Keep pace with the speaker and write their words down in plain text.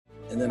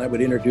and then I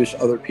would introduce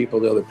other people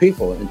to other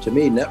people. And to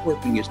me,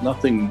 networking is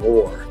nothing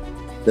more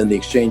than the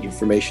exchange of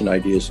information,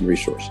 ideas, and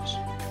resources.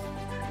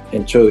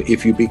 And so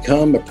if you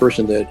become a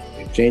person that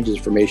exchanges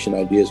information,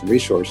 ideas, and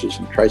resources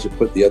and tries to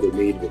put the other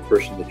need of the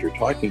person that you're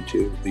talking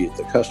to, be it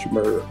the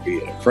customer or be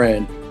it a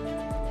friend,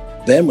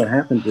 then what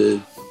happens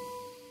is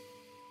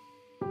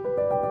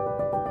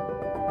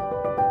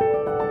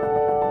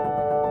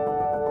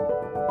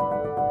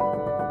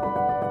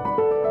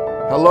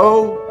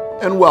hello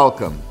and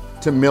welcome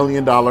to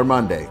Million Dollar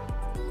Monday.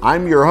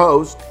 I'm your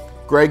host,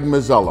 Greg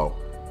Mazzillo,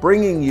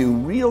 bringing you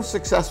real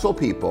successful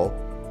people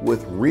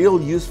with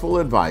real useful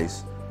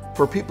advice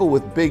for people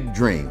with big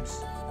dreams.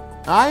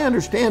 Now, I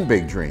understand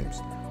big dreams.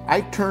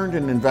 I turned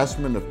an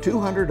investment of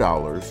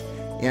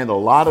 $200 and a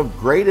lot of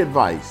great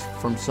advice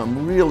from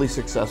some really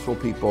successful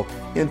people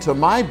into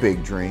my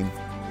big dream,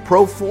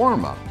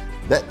 Proforma,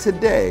 that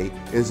today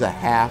is a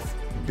 $500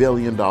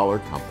 million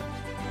company.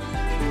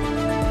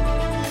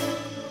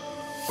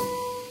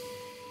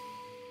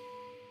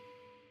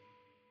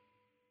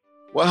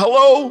 Well,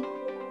 hello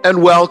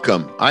and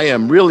welcome. I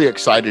am really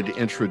excited to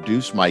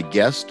introduce my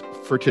guest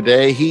for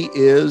today. He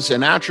is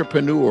an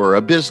entrepreneur,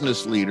 a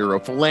business leader, a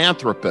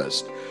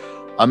philanthropist,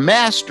 a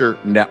master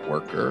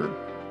networker,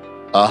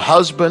 a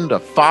husband, a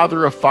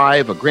father of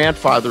 5, a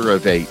grandfather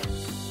of 8.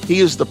 He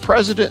is the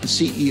president and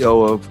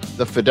CEO of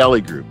the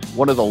Fidelity Group,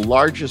 one of the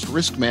largest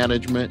risk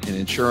management and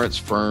insurance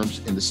firms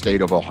in the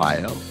state of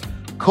Ohio,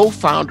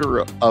 co-founder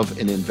of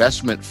an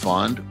investment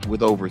fund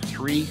with over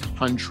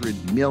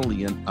 $300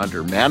 million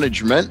under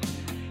management,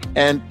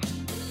 and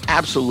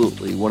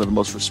absolutely one of the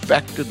most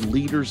respected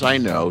leaders I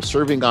know,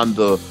 serving on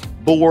the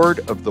board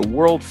of the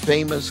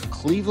world-famous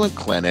Cleveland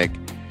Clinic,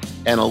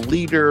 and a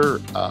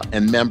leader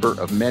and member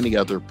of many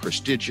other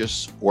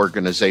prestigious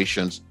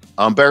organizations.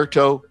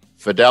 Umberto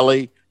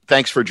Fedeli,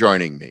 thanks for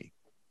joining me.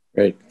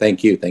 Great.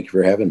 Thank you. Thank you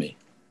for having me.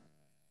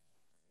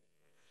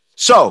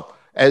 So,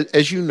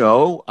 as you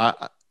know,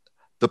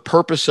 the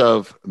purpose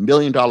of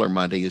Million Dollar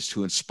Monday is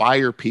to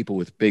inspire people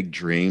with big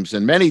dreams.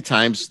 And many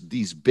times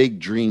these big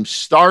dreams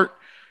start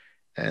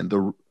and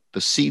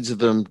the seeds of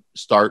them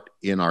start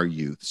in our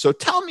youth. So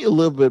tell me a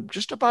little bit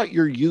just about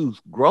your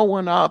youth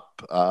growing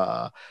up.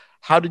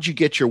 How did you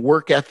get your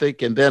work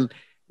ethic? And then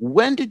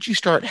when did you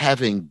start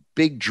having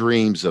big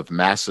dreams of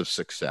massive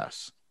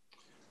success?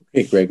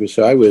 Hey, Greg.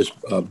 So I was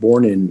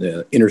born in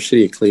the inner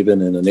city of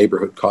Cleveland in a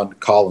neighborhood called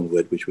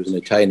Collinwood, which was an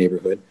Italian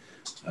neighborhood.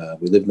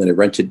 We lived in a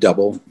rented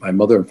double. My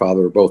mother and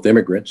father were both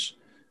immigrants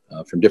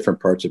from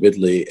different parts of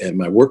Italy. And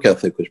my work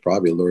ethic was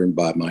probably learned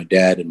by my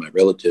dad and my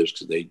relatives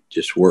because they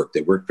just worked.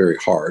 They worked very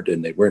hard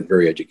and they weren't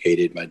very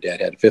educated. My dad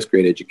had a 5th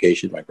grade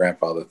education, my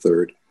grandfather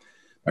 3rd,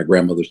 my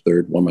grandmother's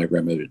 3rd, one of my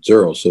grandmother's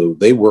 0. So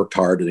they worked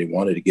hard and they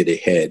wanted to get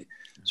ahead.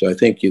 So I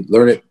think you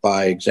learn it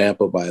by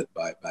example, by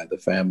the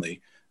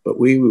family. But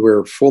we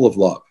were full of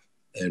love.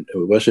 And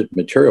it wasn't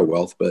material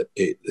wealth, but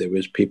there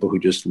was people who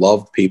just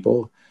loved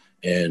people.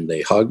 And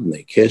they hugged and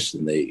they kissed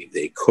and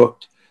they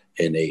cooked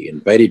and they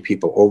invited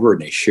people over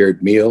and they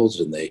shared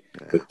meals and they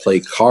would play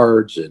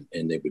cards and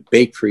they would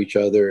bake for each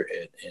other.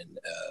 And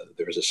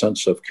there was a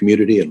sense of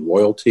community and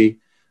loyalty.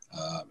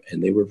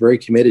 And they were very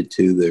committed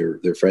to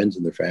their friends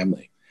and their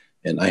family.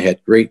 And I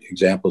had great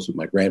examples with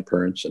my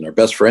grandparents, and our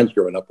best friends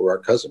growing up were our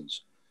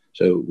cousins.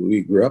 So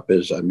we grew up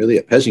as I'm really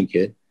a peasant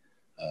kid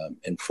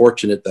and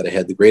fortunate that I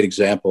had the great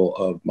example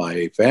of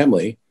my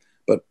family,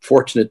 but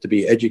fortunate to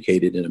be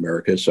educated in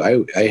America.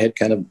 So I had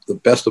kind of the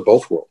best of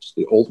both worlds,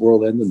 the old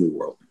world and the new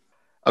world.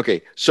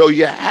 Okay. So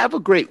you have a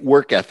great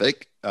work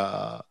ethic.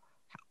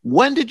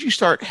 When did you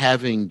start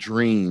having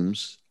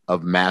dreams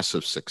of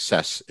massive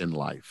success in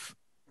life?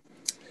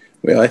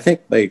 Well, I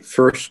think my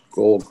first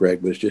goal,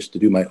 Greg, was just to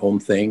do my own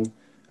thing.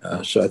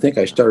 So I think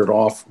I started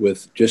off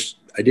with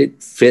I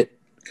didn't fit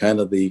kind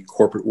of the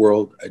corporate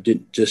world. I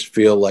didn't just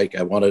feel like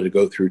I wanted to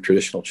go through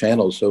traditional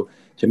channels. So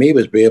to me, it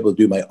was be able to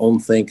do my own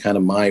thing, kind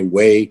of my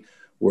way,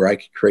 where I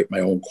could create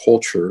my own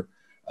culture.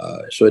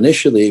 So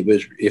initially, it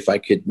was if I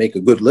could make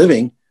a good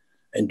living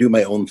and do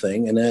my own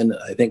thing. And then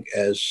I think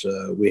as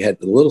we had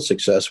a little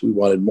success, we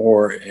wanted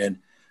more. And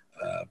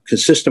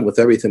consistent with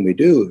everything we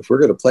do, if we're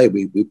going to play,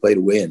 we play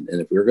to win.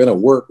 And if we're going to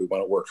work, we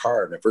want to work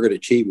hard. And if we're going to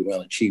achieve, we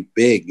want to achieve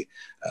big.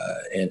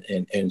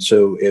 And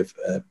so if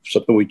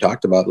something we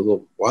talked about a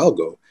little while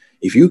ago,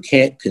 if you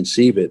can't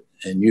conceive it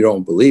and you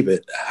don't believe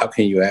it, how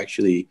can you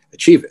actually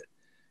achieve it?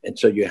 And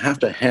so you have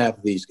to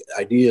have these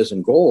ideas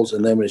and goals.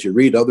 And then as you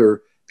read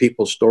other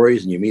people's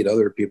stories and you meet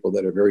other people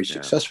that are very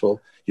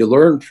successful, you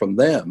learn from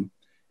them.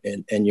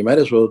 And you might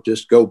as well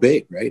just go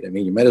big, right? I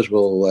mean, you might as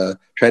well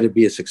try to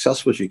be as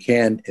successful as you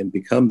can and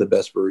become the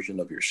best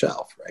version of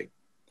yourself, right?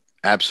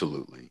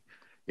 Absolutely.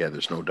 Yeah,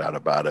 there's no doubt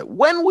about it.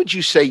 When would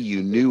you say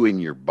you knew in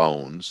your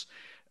bones?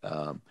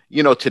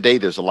 Today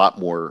there's a lot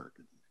more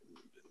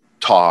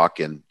talk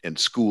and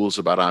schools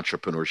about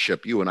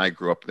entrepreneurship. You and I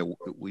grew up,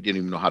 we didn't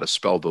even know how to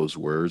spell those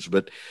words,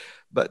 but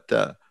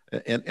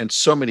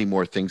so many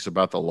more things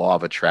about the law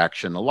of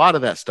attraction. A lot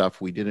of that stuff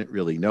we didn't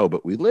really know,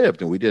 but we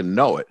lived and we didn't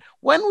know it.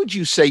 When would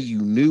you say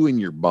you knew in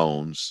your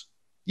bones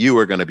you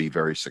were going to be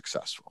very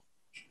successful?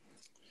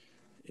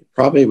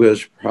 Probably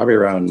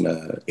around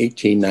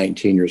 18,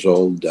 19 years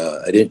old.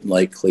 I didn't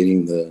like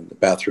cleaning the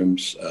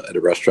bathrooms at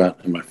a restaurant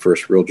in my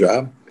first real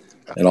job,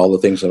 and all the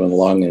things that went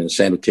along in the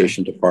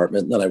sanitation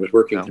department. And then I was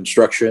working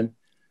construction.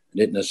 I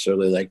didn't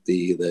necessarily like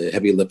the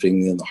heavy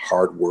lifting and the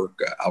hard work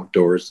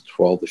outdoors,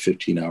 12 to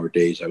 15-hour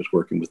days. I was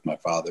working with my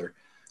father.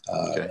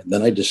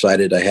 Then I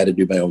decided I had to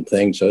do my own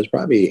thing. So I was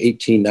probably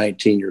 18,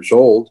 19 years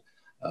old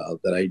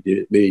that I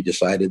really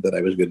decided that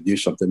I was going to do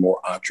something more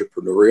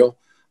entrepreneurial.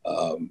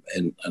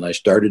 And I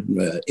started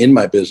in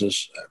my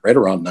business right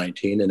around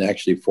 19 and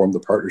actually formed the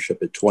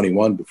partnership at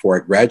 21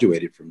 before I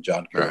graduated from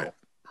John Carroll.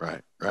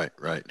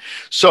 Right.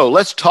 So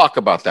let's talk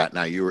about that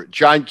now. You were at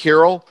John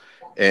Carroll,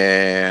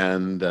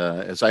 and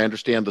as I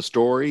understand the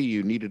story,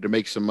 you needed to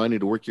make some money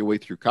to work your way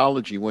through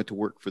college. You went to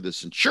work for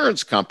this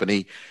insurance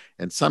company,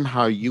 and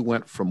somehow you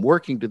went from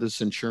working to this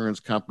insurance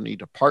company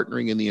to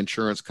partnering in the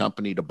insurance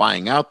company to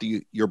buying out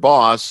your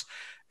boss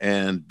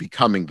and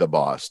becoming the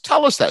boss.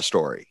 Tell us that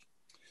story.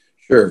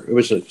 Sure. It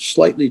was a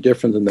slightly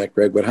different than that,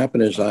 Greg. What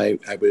happened is I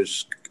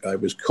was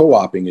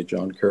co-oping at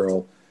John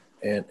Carroll,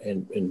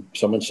 and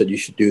someone said you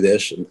should do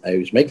this, and I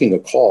was making a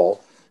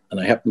call, and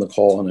I happened to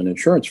call on an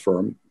insurance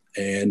firm,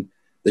 and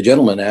the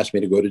gentleman asked me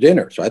to go to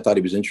dinner. So I thought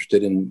he was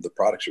interested in the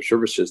products or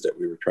services that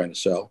we were trying to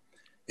sell,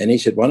 and he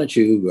said, "Why don't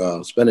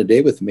you spend a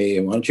day with me,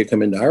 and why don't you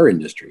come into our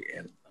industry?"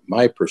 And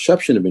my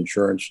perception of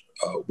insurance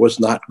was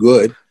not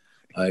good.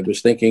 I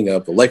was thinking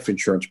of the life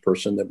insurance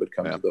person that would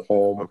come to the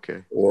home,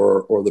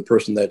 or the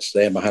person that's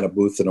standing behind a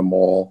booth in a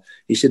mall.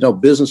 He said, "No,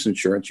 business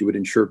insurance, you would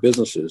insure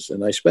businesses."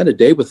 And I spent a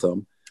day with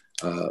him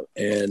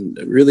and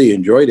really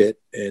enjoyed it.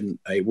 And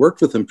I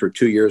worked with him for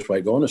 2 years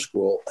while going to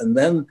school. And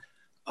then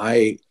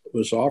I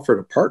was offered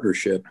a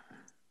partnership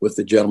with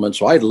the gentleman.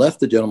 So I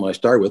left the gentleman I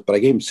started with, but I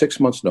gave him 6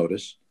 months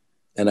notice,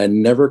 and I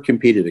never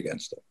competed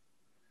against him.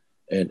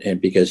 And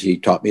because he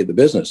taught me the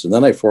business. And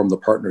then I formed the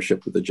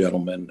partnership with the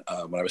gentleman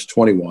when I was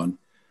 21.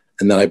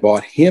 And then I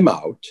bought him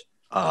out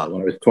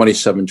when I was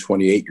 27,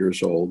 28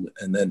 years old.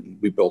 And then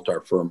we built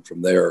our firm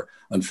from there.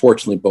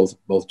 Unfortunately,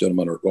 both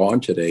gentlemen are gone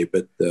today,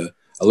 but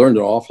I learned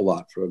an awful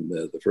lot from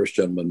the first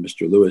gentleman,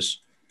 Mr. Lewis.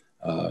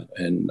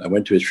 And I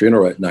went to his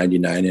funeral at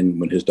 99.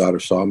 And when his daughter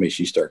saw me,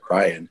 she started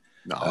crying.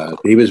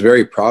 He was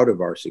very proud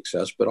of our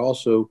success, but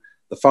also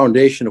the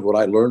foundation of what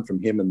I learned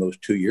from him in those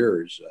 2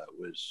 years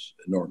was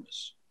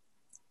enormous.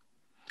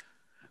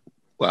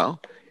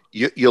 Well,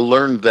 you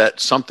learned that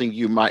something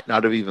you might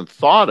not have even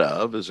thought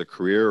of as a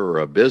career or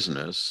a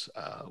business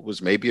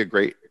was maybe a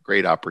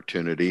great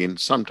opportunity. And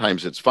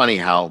sometimes it's funny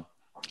how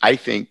I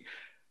think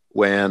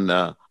when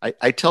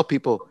I tell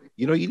people,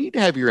 you need to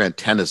have your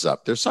antennas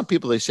up. There's some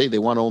people, they say they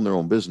want to own their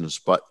own business,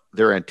 but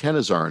their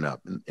antennas aren't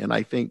up. And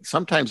I think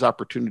sometimes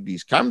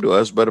opportunities come to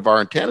us, but if our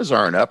antennas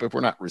aren't up, if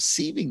we're not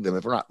receiving them,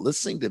 if we're not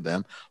listening to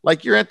them,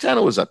 like your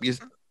antenna was up, you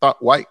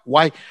thought, why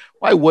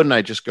wouldn't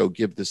I just go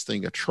give this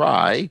thing a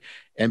try?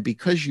 And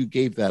because you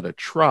gave that a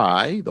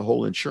try, the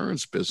whole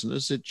insurance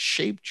business, it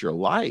shaped your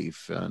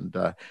life and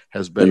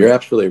has been. You're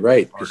absolutely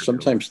right. Because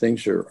sometimes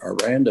things are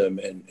random.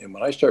 And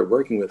when I started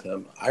working with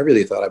him, I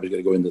really thought I was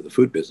going to go into the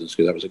food business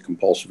because I was a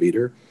compulsive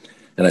eater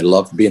and I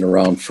loved being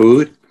around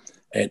food.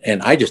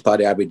 And I just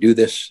thought I would do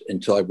this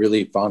until I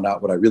really found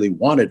out what I really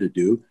wanted to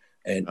do.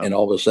 And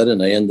all of a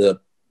sudden I ended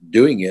up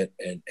doing it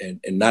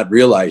and not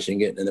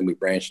realizing it. And then we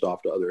branched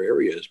off to other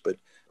areas. But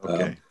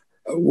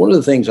one of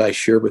the things I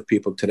share with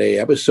people today,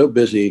 I was so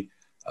busy,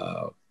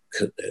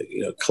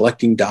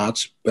 collecting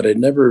dots, but I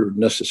never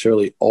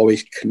necessarily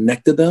always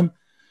connected them.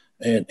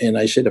 And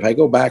I said, if I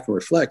go back and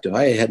reflect, if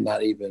I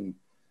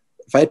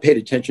had paid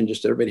attention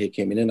just to everybody who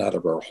came in and out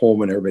of our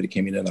home and everybody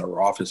came in and out of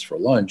our office for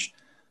lunch,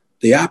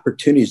 the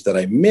opportunities that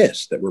I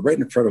missed that were right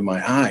in front of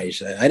my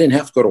eyes, I didn't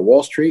have to go to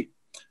Wall Street.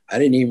 I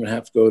didn't even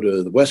have to go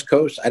to the West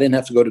Coast. I didn't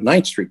have to go to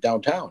 9th Street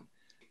downtown.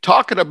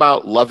 Talking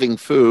about loving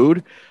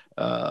food,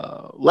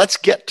 let's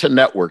get to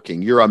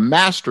networking. You're a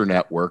master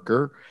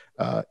networker.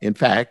 In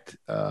fact,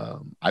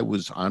 I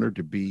was honored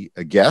to be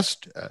a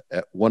guest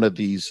at one of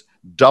these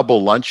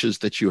double lunches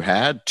that you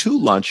had, 2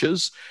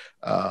 lunches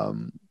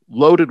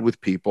loaded with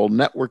people,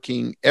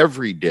 networking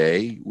every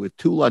day with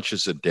 2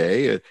 lunches a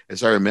day.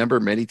 As I remember,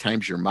 many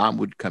times your mom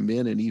would come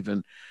in and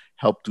even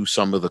help do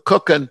some of the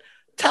cooking.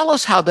 Tell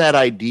us how that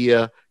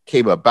idea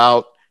came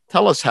about.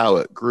 Tell us how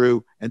it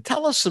grew, and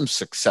tell us some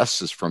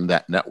successes from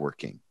that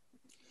networking.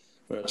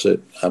 That's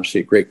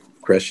obviously a great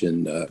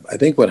question. I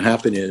think what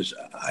happened is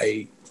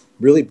I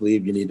really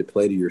believe you need to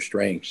play to your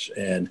strengths.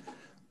 And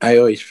I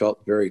always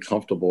felt very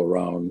comfortable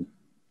around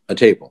a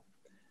table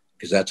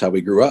because that's how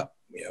we grew up.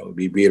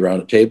 We'd be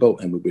around a table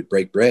and we would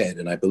break bread.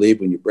 And I believe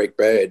when you break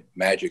bread,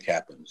 magic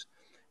happens.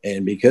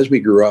 And because we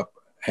grew up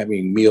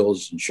having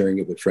meals and sharing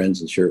it with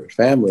friends and sharing it with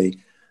family,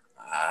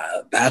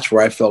 that's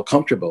where I felt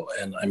comfortable.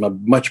 And I'm a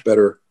much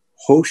better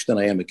host than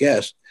I am a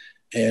guest.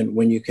 And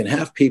when you can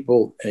have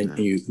people and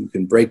you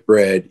can break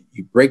bread,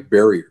 you break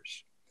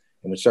barriers.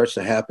 And what starts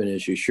to happen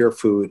is you share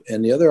food.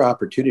 And the other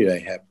opportunity I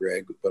have,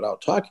 Greg,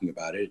 without talking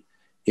about it,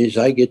 is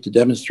I get to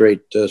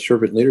demonstrate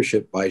servant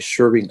leadership by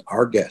serving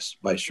our guests,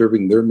 by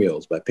serving their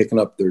meals, by picking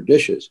up their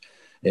dishes.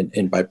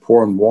 and by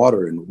pouring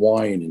water and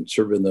wine and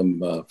serving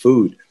them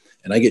food.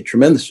 And I get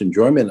tremendous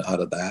enjoyment out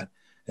of that.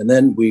 And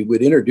then we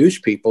would introduce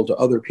people to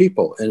other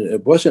people. And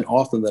it wasn't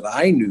often that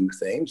I knew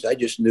things. I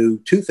just knew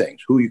two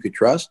things: who you could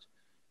trust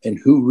and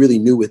who really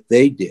knew what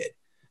they did.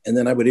 And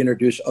then I would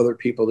introduce other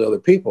people to other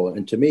people.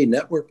 And to me,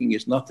 networking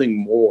is nothing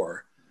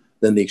more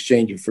than the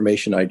exchange of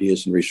information,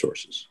 ideas, and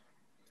resources.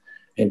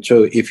 And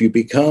so if you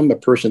become a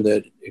person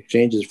that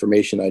exchanges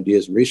information,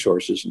 ideas, and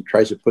resources and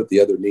tries to put the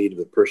other need of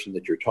the person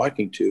that you're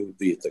talking to,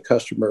 be it the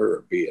customer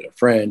or be it a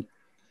friend,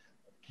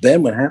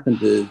 then what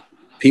happens is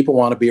people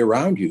want to be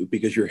around you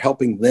because you're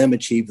helping them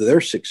achieve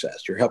their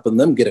success. You're helping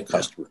them get a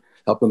customer,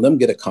 helping them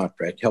get a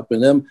contract, helping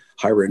them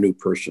hire a new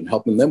person,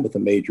 helping them with a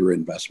major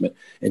investment.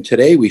 And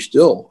today we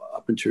still,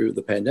 up until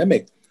the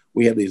pandemic,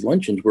 we have these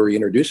luncheons where we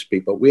introduce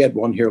people. We had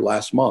one here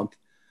last month.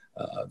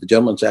 The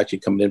gentleman's actually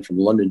coming in from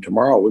London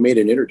tomorrow. We made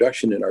an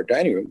introduction in our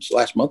dining rooms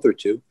last month or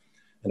two.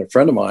 And a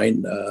friend of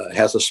mine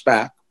has a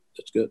SPAC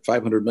that's got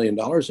 $500 million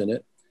in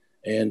it.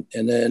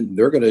 And then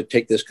they're going to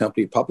take this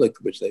company public,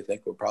 which they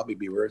think will probably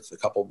be worth a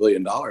couple $1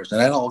 billion. And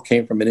that all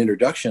came from an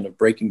introduction of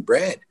breaking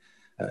bread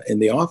in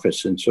the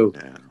office. And so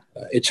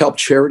it's helped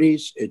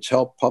charities, it's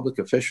helped public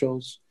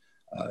officials,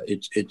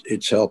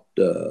 it's helped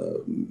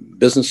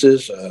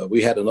businesses.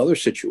 We had another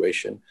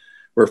situation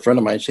where a friend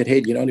of mine said, "Hey,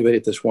 do you know anybody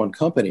at this one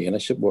company?" And I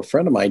said, "Well, a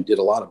friend of mine did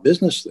a lot of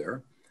business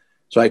there."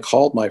 So I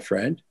called my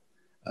friend,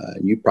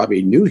 you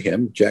probably knew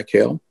him, Jack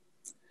Hale,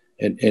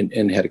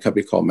 and had a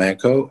company called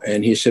Manco.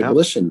 And he said, "Well,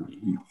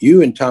 listen,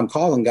 you and Tom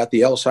Collin got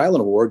the Ellis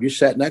Island Award. You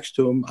sat next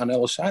to him on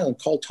Ellis Island.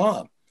 Call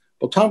Tom."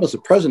 Well, Tom was the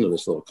president of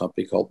this little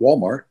company called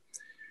Walmart.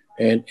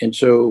 And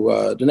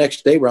so the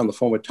next day we're on the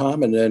phone with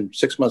Tom. And then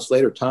 6 months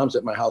later, Tom's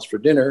at my house for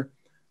dinner.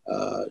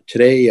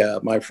 Today,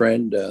 my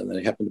friend that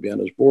I happen to be on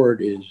his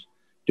board is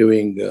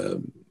doing,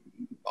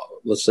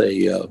 let's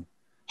say,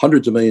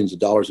 hundreds of millions of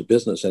dollars of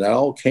business. And that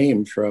all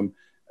came from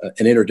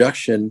an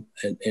introduction,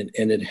 and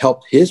it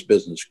helped his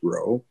business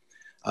grow.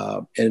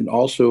 And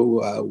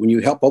also, when you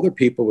help other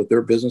people with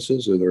their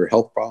businesses or their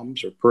health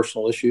problems or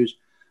personal issues,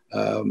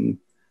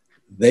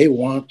 they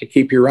want to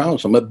keep you around.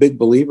 So I'm a big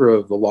believer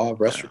of the law of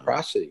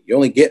reciprocity. You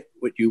only get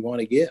what you want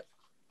to give.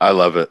 I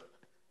love it.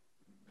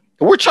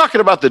 We're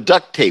talking about the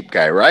duct tape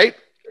guy, right?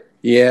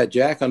 Yeah,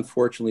 Jack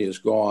unfortunately is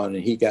gone,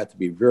 and he got to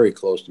be very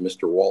close to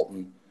Mr.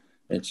 Walton.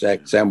 And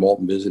Sam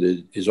Walton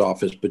visited his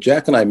office. But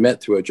Jack and I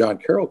met through a John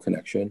Carroll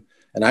connection,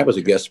 and I was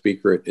a guest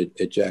speaker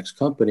at Jack's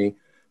company.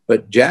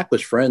 But Jack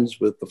was friends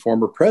with the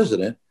former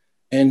president.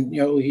 And,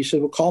 he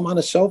said, "Well, call him on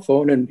a cell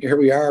phone." And here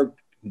we are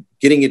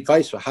getting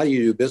advice on how do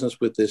you do business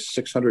with this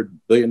 $600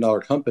 billion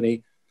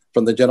company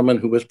from the gentleman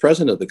who was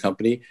president of the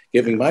company,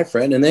 giving my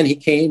friend. And then he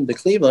came to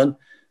Cleveland,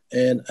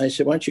 and I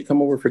said, "Why don't you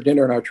come over for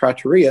dinner in our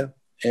trattoria?"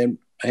 And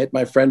I had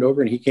my friend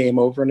over, and he came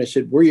over, and I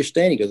said, "Where are you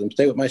staying?" He goes, "I'm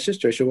staying with my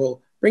sister." I said,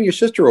 "Well, bring your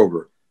sister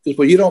over." He goes,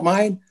 "Well, you don't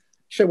mind?" I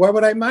said, "Why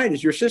would I mind?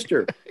 It's your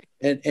sister."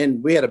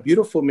 And we had a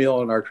beautiful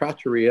meal in our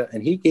trattoria,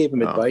 and he gave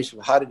him advice of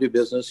how to do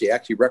business. He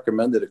actually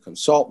recommended a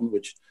consultant,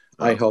 which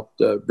I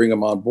helped bring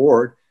him on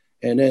board.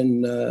 And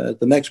then at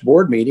the next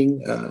board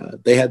meeting,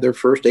 they had their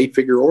first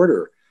 8-figure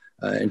order.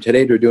 And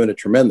today they're doing a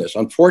tremendous.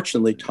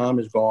 Unfortunately, Tom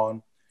is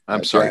gone.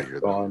 I'm sorry. Jack's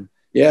gone.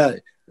 Yeah,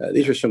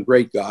 these are some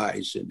great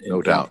guys.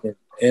 No doubt.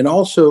 And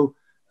also,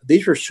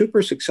 these are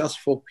super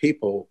successful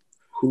people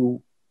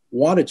who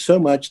wanted so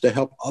much to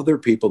help other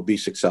people be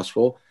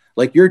successful,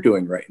 like you're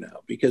doing right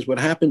now. Because what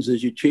happens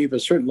is you achieve a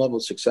certain level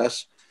of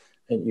success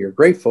and you're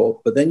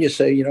grateful, but then you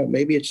say,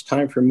 maybe it's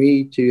time for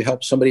me to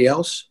help somebody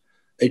else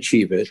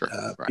achieve it. Sure,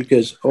 right.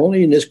 Because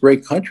only in this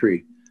great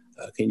country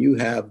can you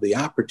have the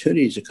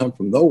opportunities to come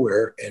from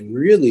nowhere and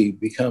really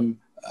become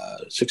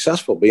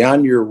successful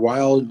beyond your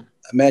wild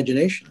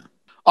imagination.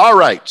 All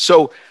right.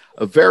 So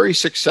a very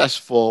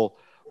successful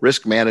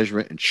risk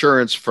management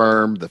insurance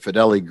firm, the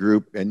Fidelity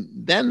Group. And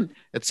then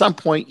at some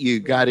point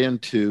you got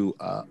into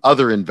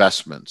other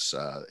investments,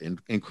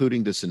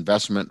 including this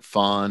investment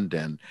fund.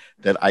 And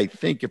that I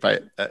think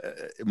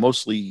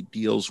mostly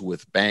deals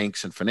with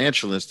banks and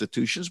financial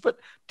institutions, but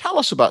tell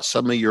us about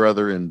some of your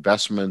other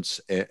investments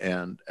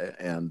and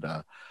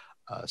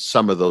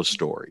some of those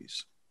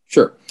stories.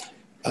 Sure.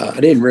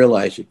 I didn't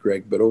realize it,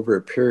 Greg, but over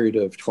a period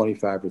of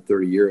 25 or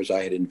 30 years,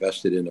 I had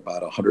invested in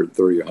about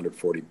 130 or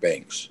 140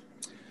 banks.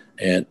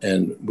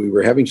 And we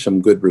were having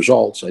some good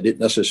results. I didn't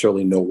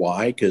necessarily know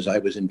why, because I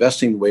was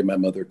investing the way my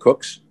mother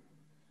cooks.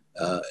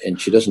 And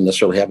she doesn't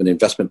necessarily have an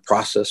investment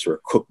process or a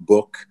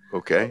cookbook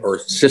or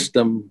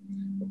system.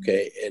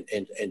 Okay.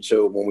 And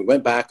so when we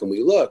went back and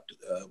we looked,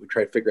 we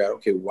tried to figure out,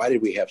 okay, why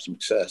did we have some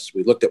success?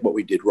 We looked at what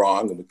we did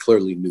wrong, and we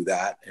clearly knew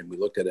that. And we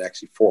looked at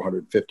actually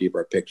 450 of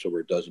our picks over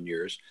a dozen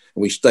years,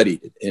 and we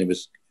studied it. And it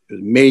was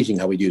amazing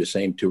how we do the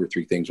same 2 or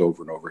 3 things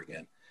over and over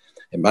again.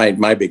 And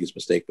my biggest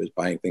mistake was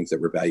buying things that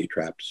were value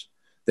traps.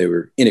 They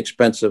were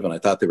inexpensive, and I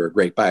thought they were a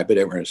great buy, but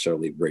they weren't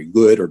necessarily very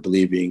good, or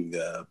believing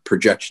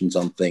projections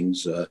on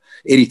things.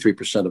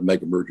 83% of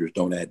mega mergers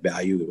don't add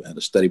value. And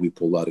a study we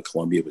pulled out of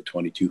Columbia with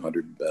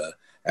 2,200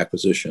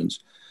 acquisitions.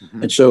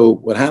 Mm-hmm. And so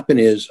what happened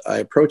is I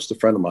approached a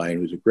friend of mine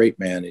who's a great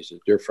man. He's a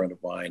dear friend of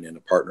mine and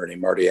a partner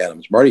named Marty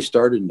Adams. Marty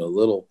started in a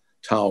little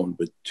town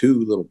with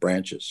 2 little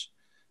branches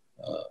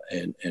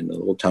and a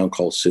little town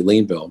called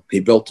Salineville. He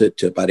built it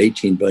to about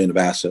 18 billion of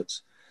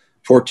assets.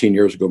 14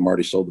 years ago,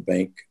 Marty sold the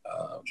bank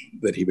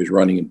that he was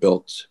running and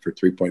built for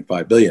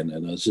 3.5 billion.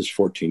 And this is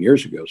 14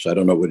 years ago. So I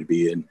don't know what it'd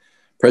be in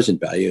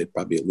present value. It'd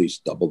probably at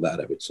least double that,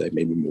 I would say,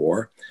 maybe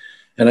more.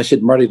 And I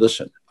said, Marty,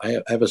 listen,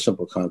 I have a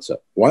simple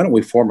concept. Why don't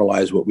we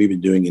formalize what we've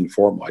been doing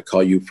informal? I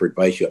call you for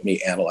advice. You help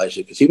me analyze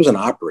it, because he was an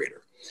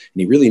operator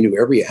and he really knew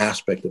every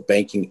aspect of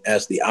banking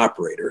as the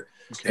operator.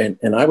 Okay.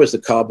 And I was the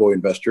cowboy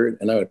investor.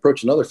 And I would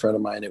approach another friend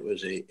of mine. It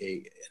was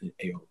a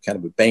kind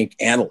of a bank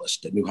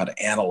analyst that knew how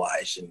to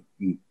analyze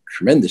in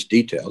tremendous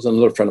details. And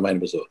another friend of mine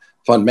was a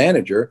fund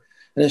manager.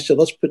 And I said,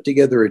 let's put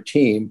together a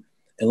team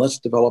and let's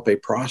develop a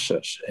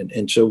process.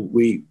 And so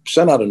we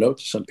sent out a note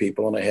to some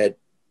people, and I had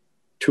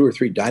 2 or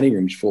 3 dining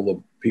rooms full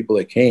of people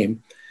that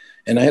came.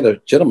 And I had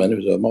a gentleman who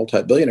was a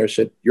multi-billionaire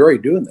said, you're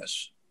already doing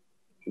this.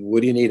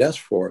 What do you need us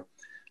for?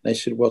 And I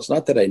said, well, it's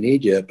not that I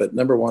need you, but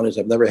number one is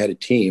I've never had a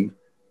team.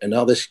 And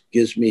now this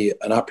gives me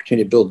an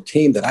opportunity to build a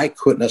team that I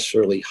couldn't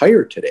necessarily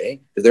hire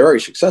today, because they're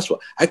already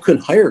successful. I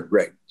couldn't hire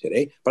Greg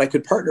today, but I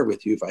could partner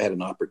with you if I had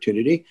an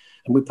opportunity.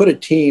 And we put a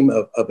team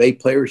of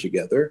 8 players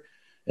together.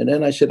 And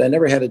then I said, I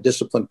never had a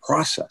disciplined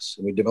process.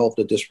 And we developed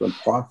a disciplined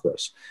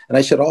process. And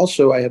I said,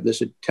 also, I have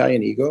this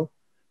Italian ego,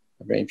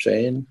 I'm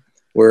saying,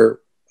 where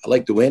I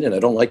like to win and I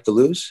don't like to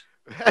lose.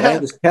 And I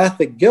have this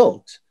Catholic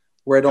guilt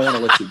where I don't want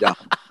to let you down.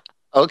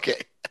 Okay.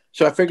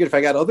 So I figured if I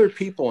got other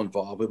people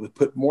involved, it would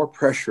put more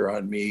pressure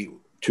on me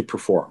to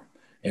perform.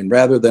 And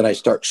rather than I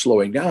start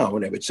slowing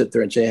down, I would sit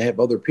there and say, I have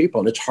other people.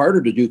 And it's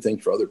harder to do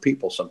things for other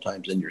people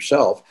sometimes than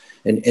yourself.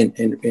 And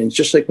it's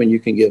just like when you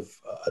can give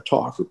a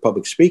talk or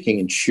public speaking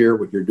and share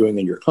what you're doing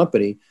in your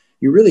company,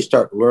 you really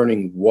start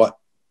learning what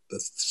the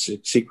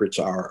secrets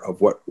are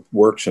of what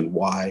works and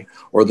why,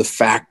 or the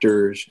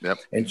factors. Yep.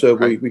 And so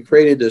we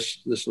created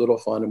this little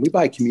fund, and we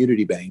buy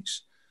community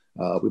banks.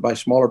 We buy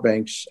smaller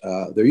banks.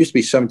 There used to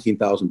be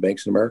 17,000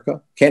 banks in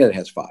America. Canada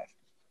has 5.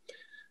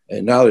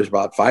 And now there's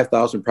about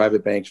 5,000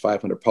 private banks,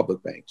 500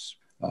 public banks.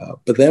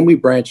 But then we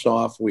branched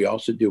off. We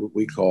also do what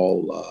we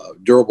call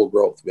durable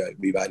growth.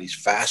 We buy these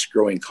fast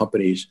growing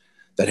companies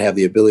that have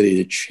the ability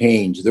to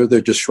change. They're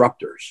the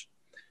disruptors.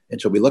 And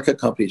so we look at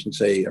companies and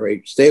say, all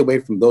right, stay away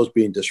from those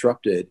being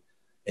disrupted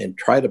and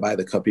try to buy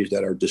the companies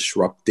that are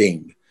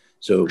disrupting.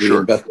 So we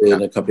invested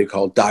in a company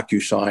called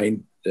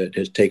DocuSign that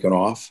has taken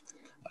off.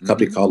 A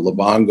company called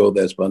Livongo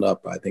that's been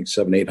up, I think,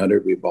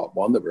 700-800. We bought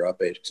one that were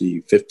up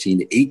actually 15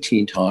 to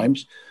 18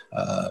 times.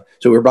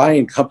 So we're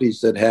buying companies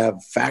that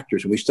have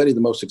factors. And we studied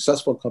the most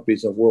successful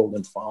companies in the world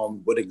and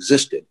found what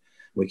existed.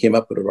 We came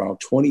up with around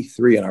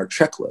 23 on our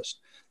checklist.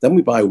 Then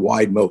we buy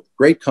wide moat,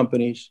 great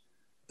companies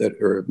that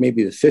are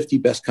maybe the 50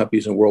 best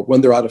companies in the world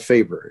when they're out of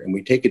favor. And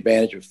we take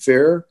advantage of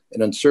fear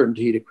and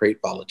uncertainty to create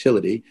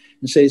volatility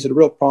and say, is it a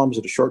real problem? Is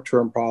it a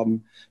short-term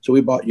problem? So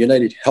we bought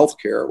United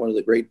Healthcare, one of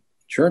the great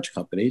insurance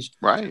companies.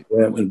 Right.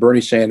 When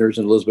Bernie Sanders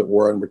and Elizabeth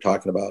Warren were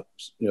talking about,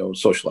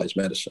 socialized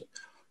medicine.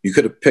 You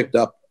could have picked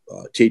up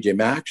TJ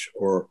Maxx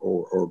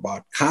or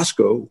bought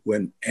Costco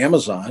when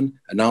Amazon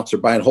announced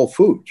they're buying Whole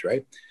Foods,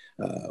 right?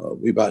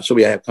 We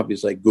have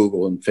companies like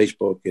Google and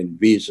Facebook and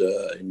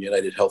Visa and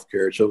United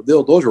Healthcare. So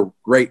those are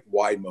great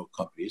wide moat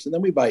companies. And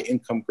then we buy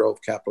income growth,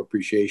 capital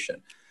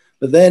appreciation.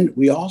 But then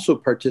we also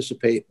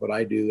participate, what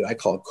I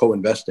call it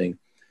co-investing.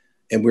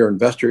 And we're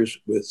investors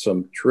with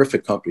some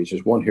terrific companies.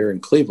 There's one here in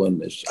Cleveland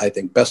that's, I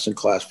think, best in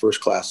class, first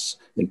class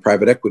in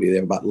private equity. They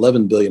have about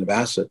 11 billion of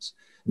assets.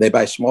 And they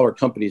buy smaller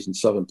companies in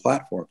 7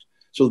 platforms.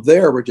 So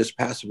there we're just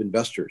passive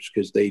investors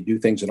because they do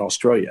things in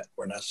Australia.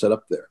 We're not set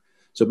up there.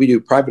 So we do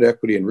private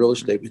equity and real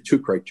estate with 2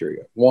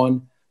 criteria.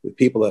 One, with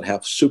people that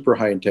have super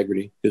high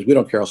integrity, because we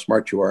don't care how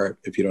smart you are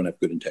if you don't have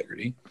good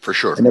integrity. For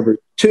sure. And number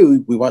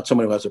 2, we want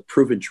someone who has a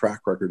proven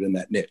track record in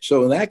that niche.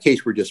 So in that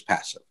case, we're just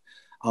passive.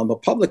 On the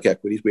public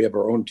equities, we have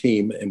our own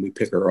team and we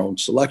pick our own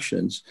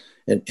selections.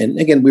 And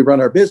again, we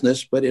run our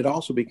business, but it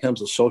also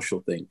becomes a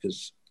social thing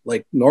because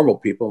like normal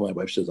people, my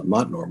wife says I'm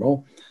not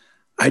normal.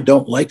 I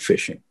don't like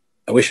fishing.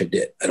 I wish I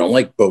did. I don't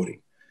like boating.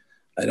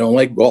 I don't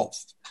like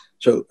golf.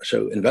 So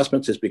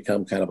investments has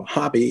become kind of a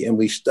hobby, and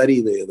we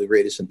study the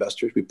greatest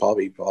investors. We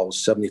probably follow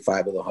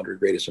 75 of the 100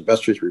 greatest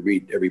investors. We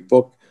read every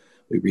book,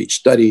 we read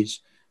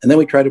studies, and then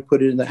we try to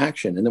put it into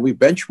action. And then we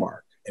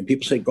benchmark. And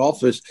people say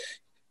golf is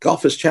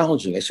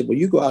challenging. I said, well,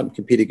 you go out and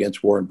compete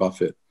against Warren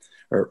Buffett,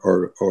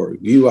 or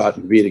you out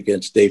and compete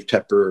against Dave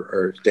Tepper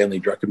or Stanley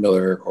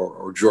Druckenmiller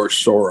or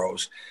George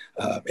Soros.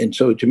 And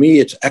so to me,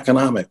 it's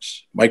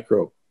economics,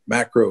 micro,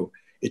 macro.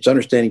 It's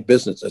understanding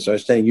business. It's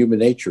understanding human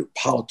nature,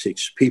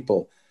 politics,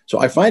 people. So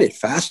I find it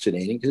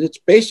fascinating because it's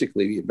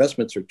basically the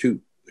investments are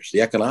 2. There's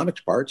the economics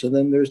parts, and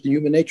then there's the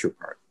human nature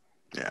part.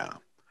 Yeah.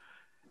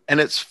 and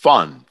it's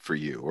fun for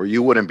you, or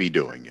you wouldn't be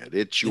doing it.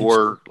 It's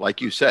your,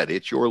 like you said,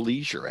 it's your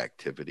leisure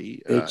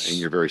activity, and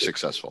you're very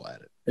successful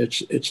at it.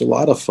 It's a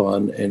lot of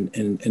fun, and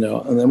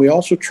then we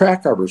also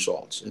track our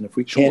results. And if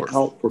we can't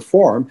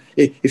outperform,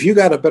 if you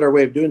got a better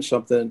way of doing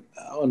something,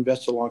 I'll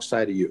invest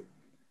alongside of you.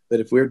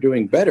 But if we're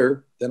doing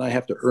better, then I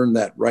have to earn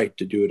that right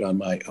to do it on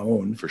my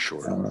own. For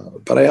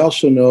sure. But I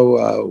also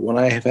know when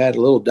I have had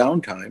a little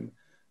downtime,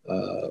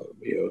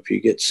 if you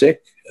get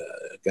sick,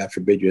 God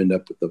forbid you end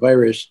up with the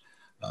virus,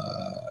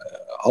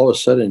 all of a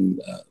sudden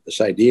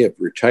this idea of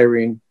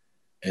retiring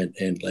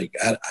and like,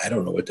 I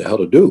don't know what the hell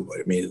to do.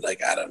 I mean,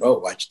 like, I don't know,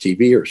 watch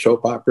TV or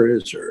soap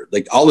operas or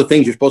like all the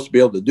things you're supposed to be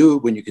able to do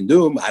when you can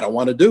do them, I don't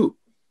want to do.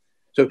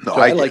 So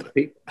I like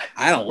people.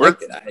 I don't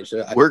like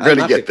it. We're going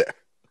to get there.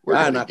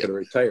 I'm not going to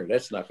retire.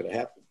 That's not going to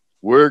happen.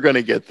 We're going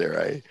to get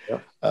there.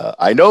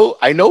 I know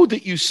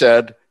that you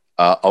said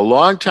a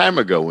long time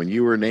ago when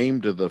you were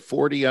named to the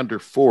 40 under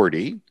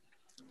 40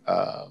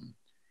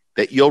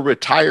 that you'll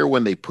retire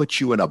when they put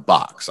you in a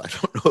box. I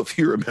don't know if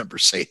you remember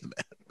saying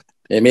that.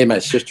 It made my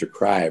sister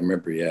cry. I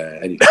remember.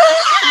 Yeah.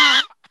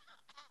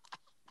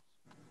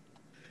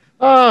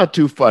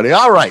 Too funny.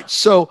 All right.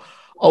 So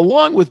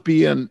along with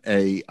being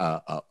a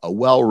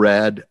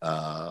well-read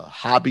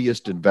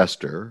hobbyist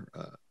investor,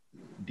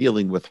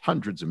 dealing with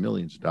hundreds of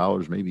millions of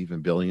dollars, maybe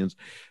even billions,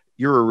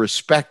 you're a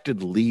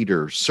respected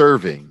leader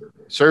serving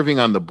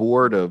on the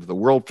board of the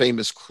world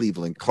famous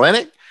Cleveland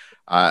Clinic.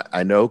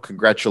 I know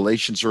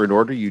congratulations are in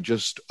order. You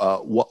just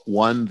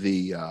won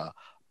the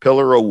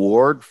Pillar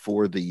Award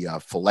for the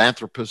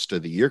Philanthropist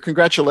of the Year.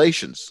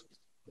 Congratulations.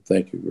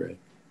 Thank you, Greg.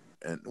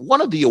 And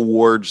one of the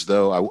awards,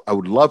 though, I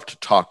would love to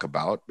talk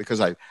about,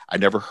 because I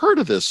never heard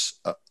of this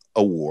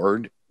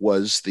award,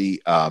 was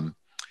the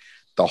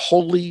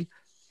Holy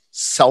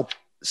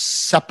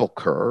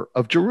Sepulchre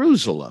of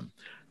Jerusalem.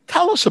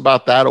 Tell us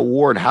about that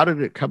award. How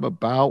did it come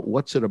about?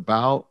 What's it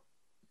about?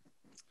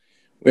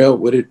 Well,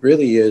 what it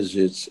really is,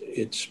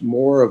 it's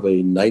more of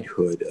a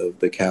knighthood of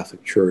the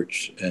Catholic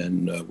Church,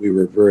 and we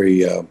were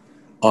very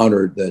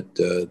honored that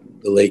the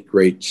late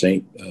great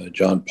Saint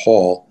John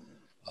Paul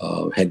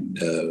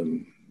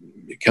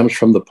it comes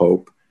from the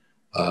Pope,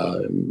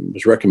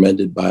 was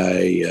recommended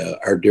by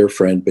our dear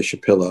friend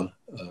Bishop Hilla,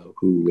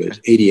 who is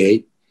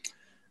 88.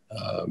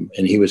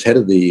 And he was head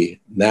of the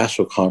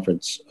National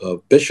Conference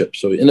of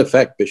Bishops. So in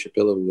effect, Bishop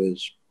Hilla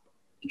was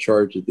in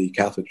charge of the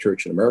Catholic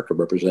Church in America,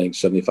 representing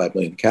 75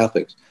 million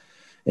Catholics.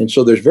 And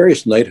so there's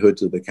various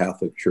knighthoods of the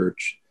Catholic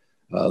Church.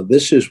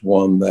 This is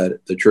one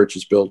that the church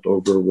is built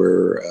over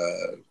where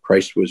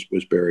Christ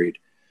was buried.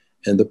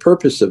 And the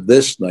purpose of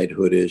this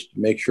knighthood is to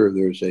make sure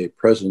there's a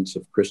presence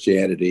of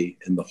Christianity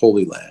in the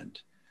Holy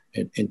Land.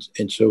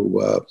 And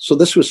so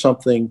this was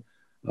something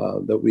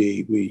that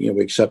we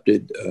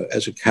accepted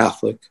as a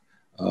Catholic,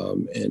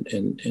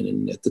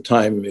 and at the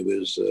time it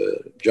was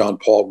John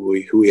Paul,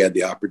 who we had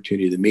the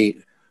opportunity to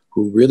meet,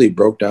 who really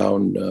broke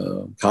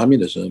down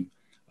communism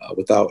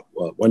without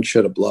one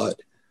shed of blood,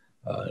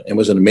 and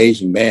was an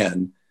amazing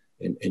man.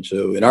 And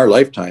so in our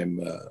lifetime,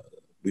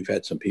 we've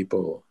had some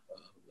people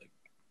like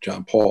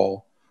John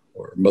Paul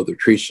or Mother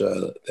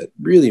Teresa that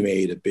really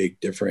made a big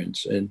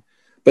difference.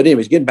 But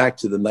anyways, getting back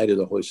to the Knight of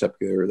the Holy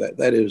Sepulchre,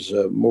 that is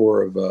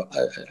more of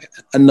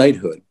a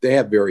knighthood. They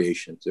have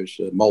variations. There's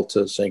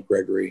Malta, St.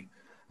 Gregory.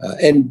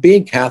 And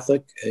being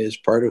Catholic is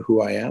part of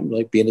who I am,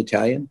 like being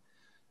Italian,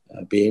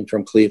 being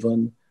from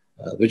Cleveland.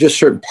 There's just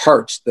certain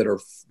parts that are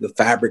the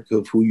fabric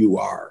of who you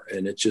are,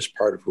 and it's just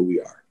part of who we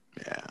are.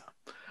 Yeah.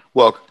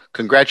 Well,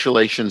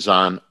 congratulations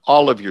on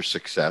all of your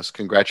success.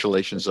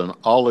 Congratulations on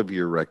all of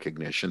your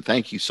recognition.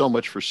 Thank you so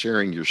much for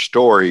sharing your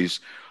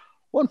stories.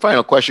 One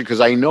final question,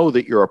 because I know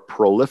that you're a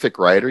prolific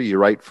writer. You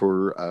write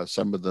for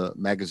some of the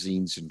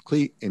magazines in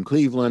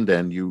Cleveland,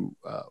 and you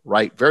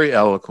write very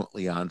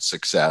eloquently on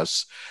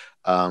success.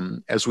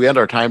 As we end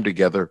our time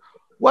together,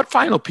 what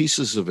final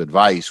pieces of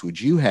advice would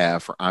you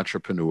have for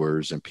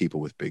entrepreneurs and people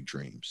with big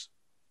dreams?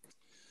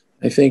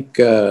 I think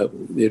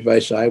the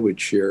advice I would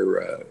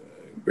share,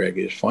 Greg,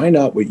 is find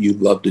out what you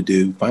love to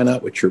do, find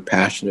out what you're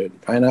passionate,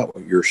 find out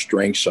what your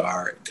strengths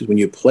are. Because when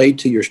you play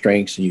to your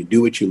strengths and you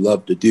do what you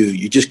love to do,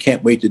 you just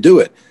can't wait to do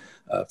it.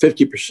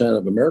 50%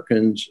 of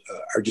Americans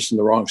are just in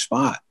the wrong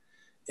spot.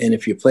 And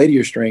if you play to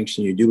your strengths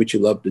and you do what you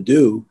love to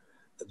do,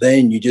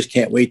 then you just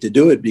can't wait to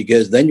do it,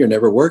 because then you're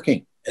never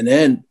working. And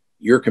then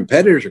your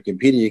competitors are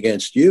competing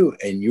against you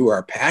and you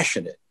are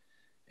passionate.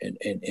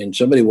 And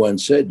somebody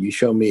once said, you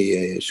show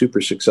me a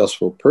super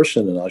successful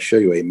person and I'll show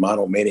you a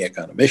monomaniac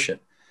on a mission.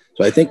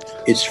 So I think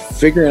it's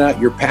figuring out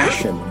your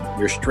passion,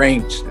 your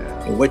strengths,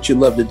 and what you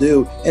love to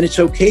do. And it's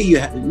okay. You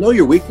know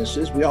your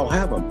weaknesses. We all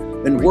have them.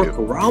 And work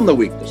around the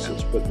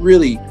weaknesses, but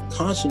really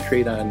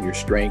concentrate on your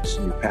strengths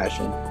and your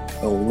passion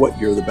and what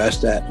you're the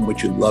best at and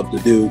what you love to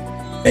do.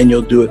 And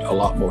you'll do it a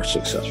lot more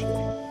successfully.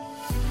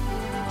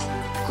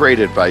 Great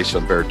advice,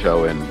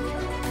 Umberto. And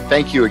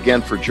thank you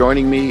again for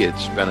joining me.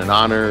 It's been an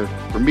honor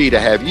for me to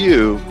have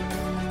you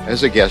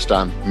as a guest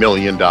on $1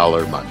 Million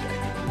Monday.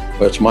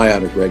 Well, it's my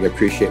honor, Greg. I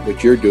appreciate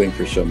what you're doing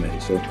for so many.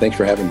 So thanks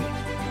for having me.